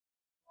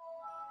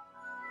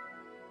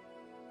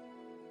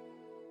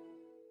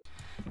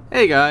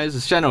Hey guys,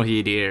 it's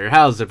Generalkidd here.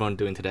 How's everyone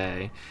doing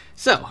today?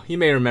 So, you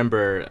may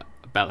remember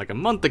about like a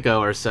month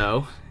ago or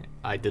so,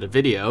 I did a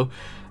video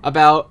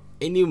about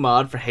a new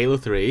mod for Halo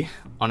 3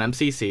 on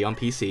MCC on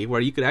PC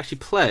where you could actually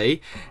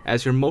play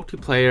as your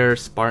multiplayer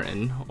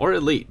Spartan or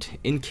Elite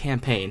in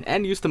campaign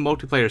and use the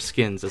multiplayer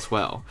skins as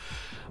well.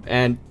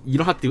 And you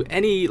don't have to do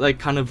any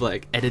kind of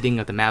editing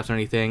of the maps or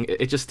anything.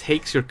 It just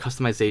takes your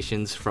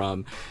customizations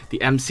from the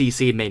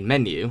MCC main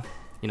menu,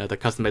 you know, the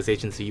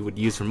customizations that you would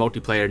use for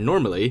multiplayer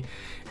normally,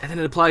 and then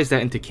it applies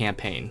that into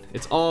campaign.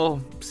 It's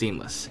all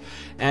seamless.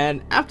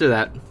 And after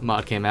that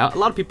mod came out, a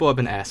lot of people have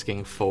been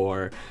asking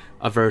for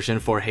a version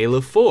for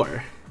Halo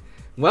 4.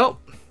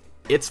 Well,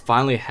 it's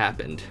finally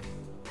happened.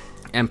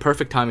 And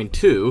perfect timing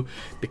too,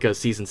 because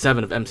Season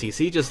 7 of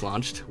MCC just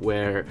launched,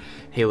 where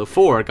Halo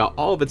 4 got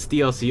all of its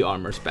DLC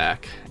armors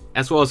back,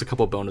 as well as a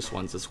couple bonus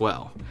ones as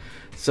well.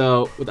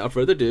 So, without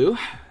further ado,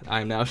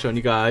 I'm now showing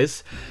you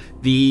guys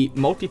the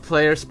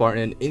multiplayer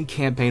Spartan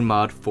in-campaign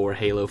mod for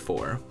Halo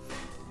 4.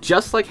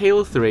 Just like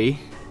Halo 3,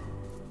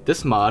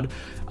 this mod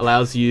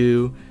allows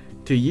you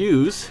to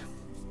use,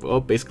 well,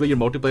 basically your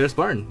multiplayer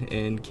Spartan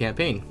in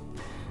campaign.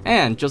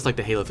 And just like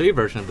the Halo 3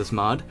 version of this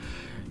mod,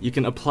 you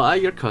can apply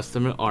your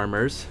custom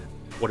armors,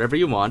 whatever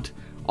you want,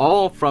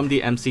 all from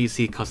the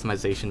MCC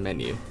customization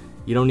menu.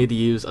 You don't need to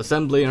use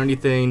assembly or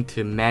anything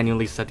to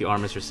manually set the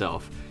armors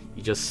yourself.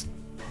 You just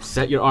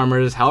set your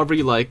armors however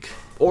you like,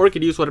 or you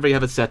could use whatever you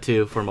have it set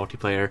to for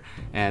multiplayer,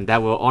 and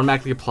that will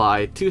automatically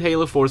apply to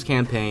Halo 4's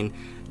campaign,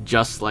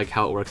 just like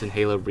how it works in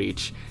Halo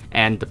Reach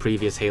and the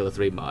previous Halo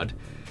 3 mod.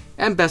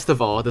 And best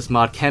of all, this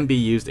mod can be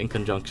used in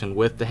conjunction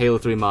with the Halo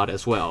 3 mod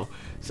as well.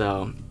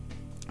 So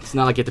it's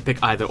not like you have to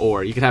pick either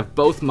or. You can have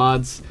both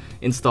mods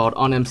installed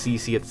on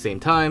MCC at the same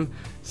time,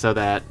 so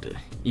that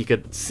you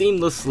could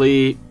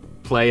seamlessly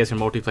play as your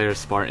multiplayer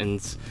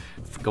Spartans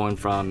going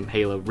from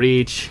Halo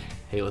Reach,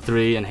 Halo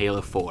 3, and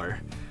Halo 4.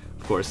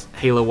 Of course,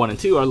 Halo 1 and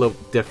 2 are a little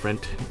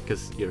different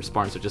because your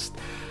Spartans are just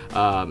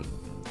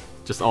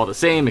all the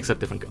same except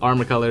different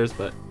armor colors,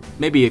 but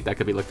maybe that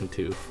could be looked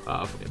into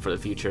for the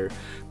future.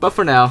 But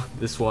for now,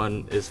 this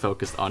one is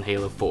focused on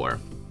Halo 4.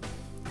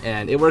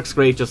 And it works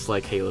great just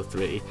like Halo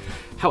 3.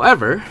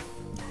 However,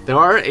 there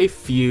are a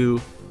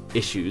few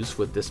issues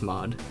with this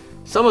mod.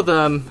 Some of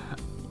them,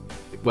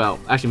 well,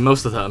 actually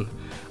most of them,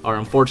 are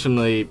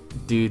unfortunately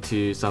due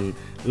to some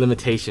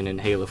limitation in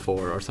Halo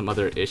 4 or some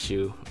other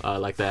issue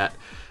like that.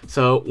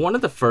 So one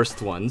of the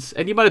first ones,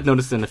 and you might have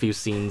noticed in a few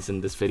scenes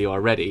in this video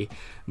already,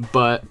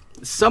 but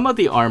some of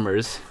the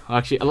armors,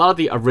 actually a lot of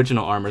the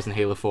original armors in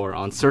Halo 4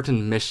 on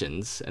certain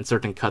missions and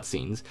certain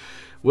cutscenes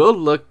will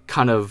look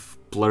kind of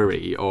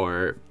blurry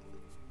or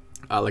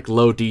like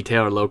low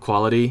detail or low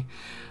quality.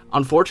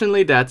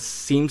 Unfortunately, that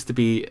seems to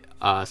be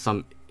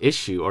some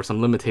issue or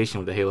some limitation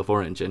with the Halo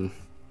 4 engine,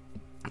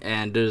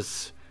 and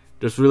there's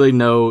really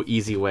no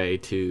easy way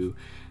to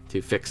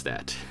fix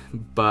that.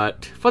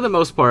 But for the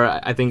most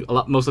part, I think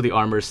most of the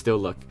armors still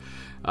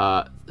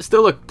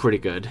look pretty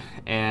good,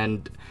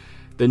 and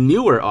the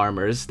newer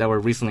armors that were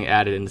recently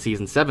added in the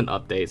Season 7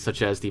 update,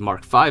 such as the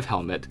Mark V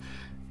helmet,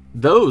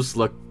 those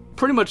look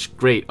pretty much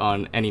great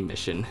on any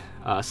mission.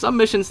 Some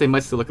missions, they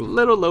might still look a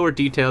little lower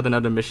detail than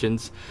other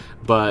missions,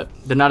 but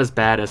they're not as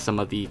bad as some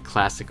of the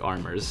classic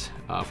armors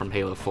from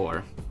Halo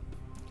 4.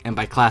 And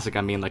by classic,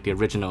 I mean like the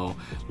original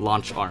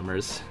launch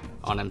armors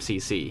on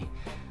MCC.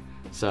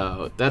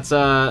 So that's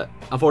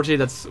unfortunately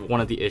that's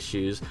one of the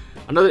issues.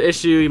 Another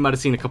issue you might have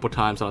seen a couple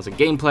times on some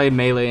gameplay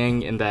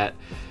meleeing, in that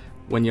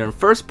when you're in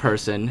first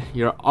person,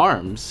 your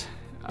arms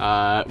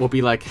will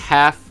be like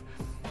half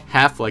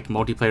like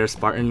multiplayer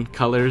Spartan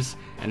colors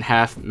and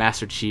half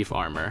Master Chief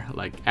armor,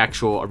 like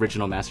actual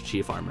original Master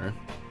Chief armor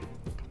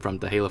from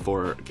the Halo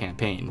 4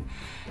 campaign.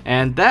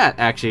 And that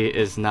actually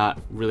is not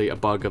really a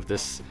bug of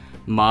this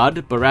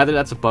mod, but rather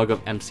that's a bug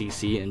of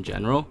MCC in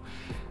general.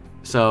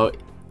 So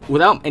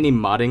without any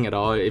modding at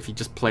all, if you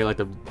just play like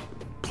the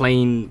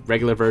plain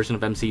regular version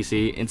of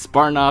MCC, in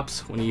Spartan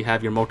Ops, when you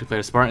have your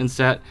multiplayer Spartan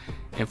set,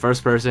 in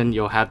first person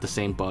you'll have the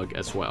same bug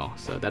as well.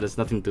 So that has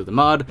nothing to do with the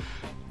mod,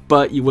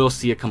 but you will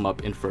see it come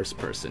up in first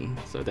person.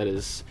 So that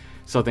is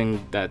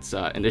something that's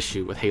an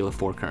issue with Halo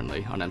 4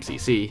 currently on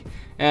MCC,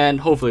 and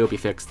hopefully it'll be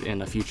fixed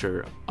in a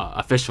future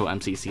official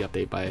MCC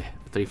update by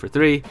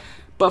 343.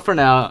 But for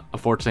now,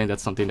 unfortunately,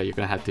 that's something that you're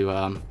gonna have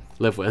to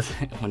live with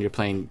when you're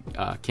playing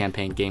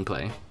campaign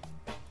gameplay.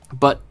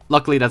 But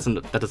luckily, that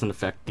doesn't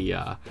affect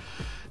the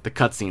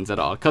cutscenes at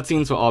all.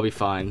 Cutscenes will all be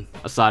fine,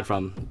 aside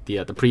from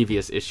the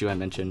previous issue I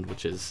mentioned,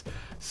 which is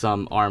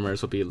some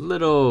armors will be a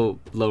little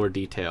lower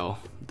detail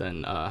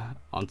than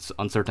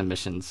on certain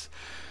missions.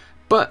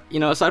 But, you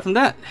know, aside from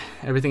that,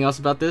 everything else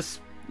about this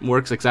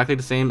works exactly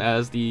the same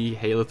as the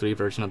Halo 3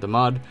 version of the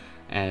mod.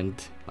 And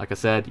like I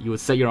said, you would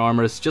set your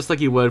armors just like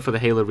you would for the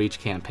Halo Reach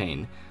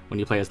campaign when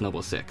you play as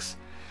Noble 6.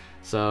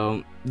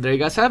 So there you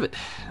guys have it.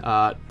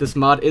 This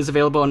mod is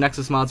available on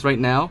Nexus Mods right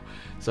now.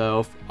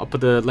 So I'll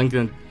put the link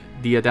in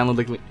the download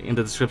link in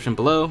the description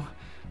below.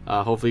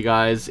 Hopefully you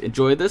guys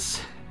enjoyed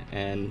this,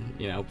 and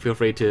you know, feel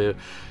free to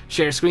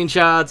share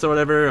screenshots or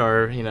whatever,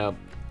 or you know,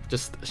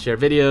 just share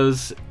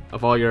videos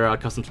of all your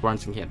custom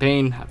Spartans in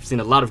campaign. I've seen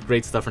a lot of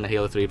great stuff from the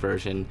Halo 3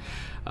 version,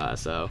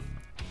 so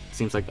it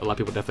seems like a lot of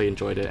people definitely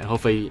enjoyed it, and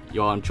hopefully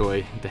you all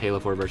enjoy the Halo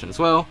 4 version as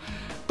well.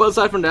 But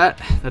aside from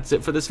that, that's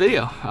it for this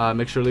video.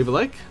 Make sure to leave a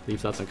like,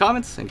 leave thoughts and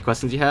comments, any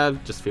questions you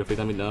have, just feel free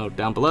to let me know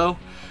down below.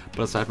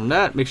 But aside from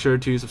that, make sure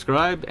to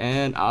subscribe,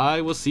 and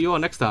I will see you all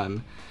next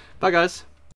time. Bye guys!